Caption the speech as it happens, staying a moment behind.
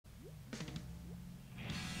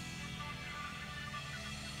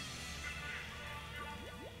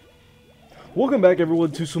Welcome back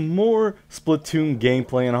everyone to some more Splatoon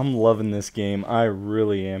gameplay, and I'm loving this game. I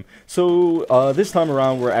really am. So this time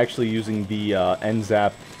around we're actually using the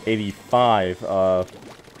NZAP 85.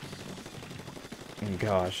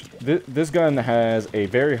 Gosh, this gun has a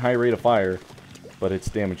very high rate of fire, but its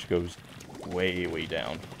damage goes way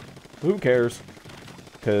down. Who cares?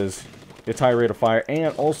 Because it's high rate of fire,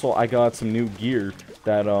 and also I got some new gear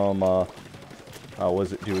that what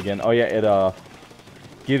does it do again? Oh yeah, it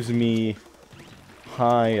gives me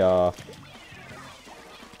higher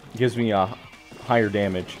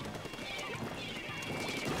damage.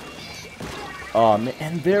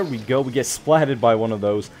 And there we go. We get splatted by one of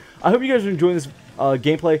those. I hope you guys are enjoying this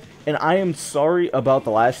gameplay, and I am sorry about the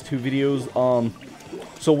last two videos.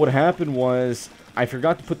 So what happened was I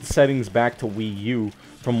forgot to put the settings back to Wii U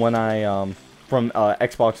from when I from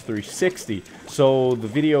Xbox 360. So the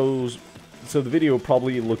video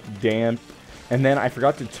probably looked damp, and then I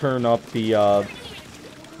forgot to turn up the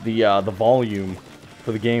volume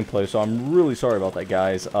for the gameplay, so I'm really sorry about that,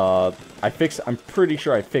 guys. I'm pretty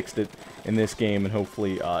sure I fixed it in this game, and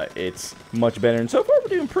hopefully it's much better. And so far we're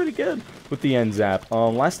doing pretty good with the NZAP.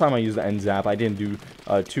 Last time I used the NZAP, I didn't do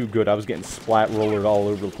too good. I was getting splat rollered all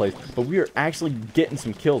over the place, but we are actually getting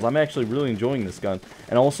some kills. I'm actually really enjoying this gun,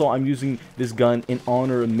 and also I'm using this gun in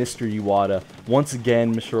honor of Mr. Iwata. Once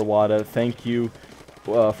again, Mr. Iwata, thank you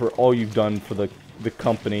for all you've done for the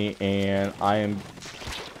company, and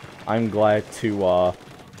I'm glad to,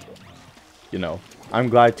 I'm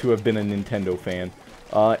glad to have been a Nintendo fan.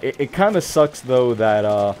 It kind of sucks though that,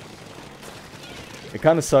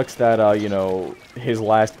 you know, his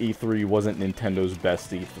last E3 wasn't Nintendo's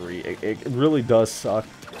best E3. It really does suck,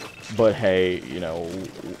 but hey, you know,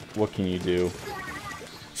 what can you do?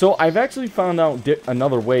 So I've actually found out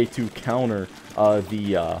another way to counter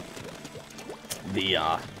the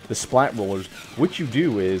splat rollers. What you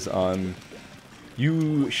do is,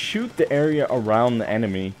 you shoot the area around the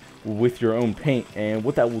enemy with your own paint, and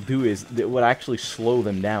what that will do is it will actually slow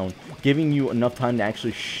them down, giving you enough time to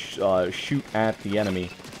actually shoot at the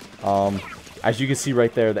enemy. As you can see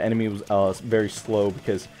right there, the enemy was very slow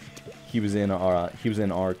because he was in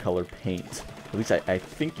our color paint. At least I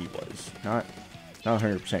think he was. Not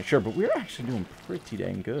 100% sure, but we're actually doing pretty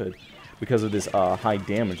dang good because of this high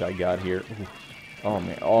damage I got here. Ooh. Oh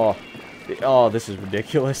man, oh, this is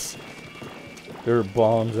ridiculous. There are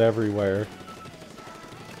bombs everywhere.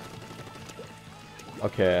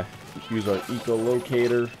 Okay, use our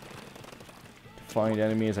echolocator to find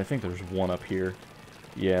enemies. I think there's one up here.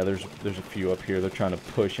 Yeah, there's a few up here. They're trying to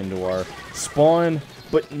push into our spawn,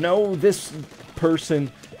 but no, this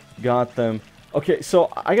person got them. Okay,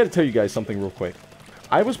 so I gotta tell you guys something real quick.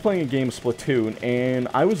 I was playing a game of Splatoon, and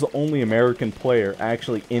I was the only American player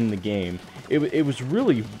actually in the game. It was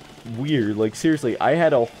really weird. Like, seriously,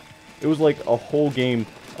 it was like a whole game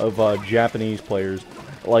of Japanese players,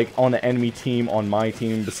 like on the enemy team, on my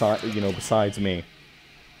team, besides me.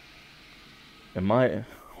 And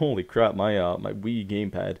holy crap, my Wii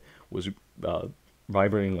gamepad was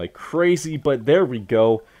vibrating like crazy. But there we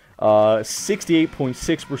go,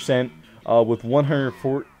 68.6% with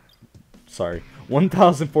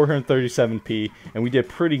 1,437p, and we did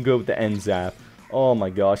pretty good with the NZAP. Oh my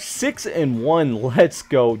gosh, 6-1. Let's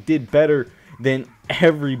go. Did better than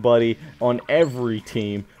everybody on every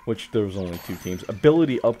team, which there was only 2 teams.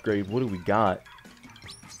 Ability upgrade, what do we got?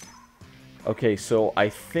 Okay, so I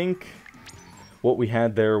think what we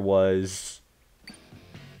had there was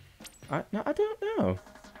I don't know.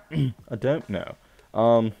 I don't know.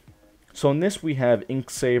 So on this we have ink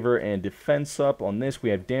saver and defense up. On this we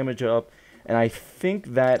have damage up, and I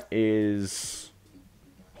think that is,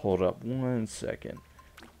 hold up one second.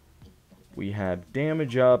 We have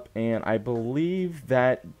damage up, and I believe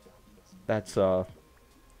that's a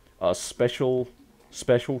special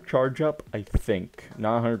charge up, I think.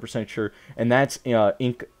 Not 100% sure. And that's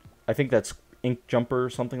ink, I think that's ink jumper or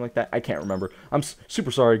something like that. I can't remember. I'm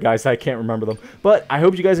super sorry, guys. I can't remember them. But I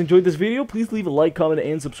hope you guys enjoyed this video. Please leave a like, comment,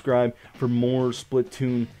 and subscribe for more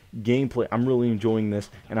Splatoon gameplay. I'm really enjoying this,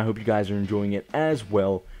 and I hope you guys are enjoying it as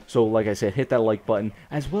well. So, like I said, hit that like button,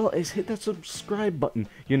 as well as hit that subscribe button.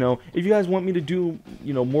 You know, if you guys want me to do,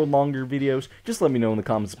 you know, more longer videos, just let me know in the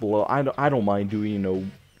comments below. I don't mind doing, you know,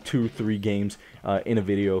 2 or 3 games in a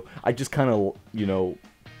video. I just kind of, you know,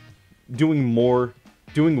 doing one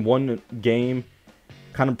game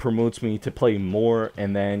kind of promotes me to play more,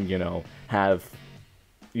 and then, you know, have,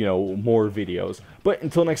 you know, more videos. But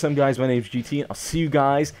until next time, guys, my name is GT, and I'll see you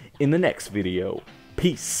guys in the next video.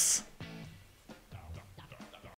 Peace.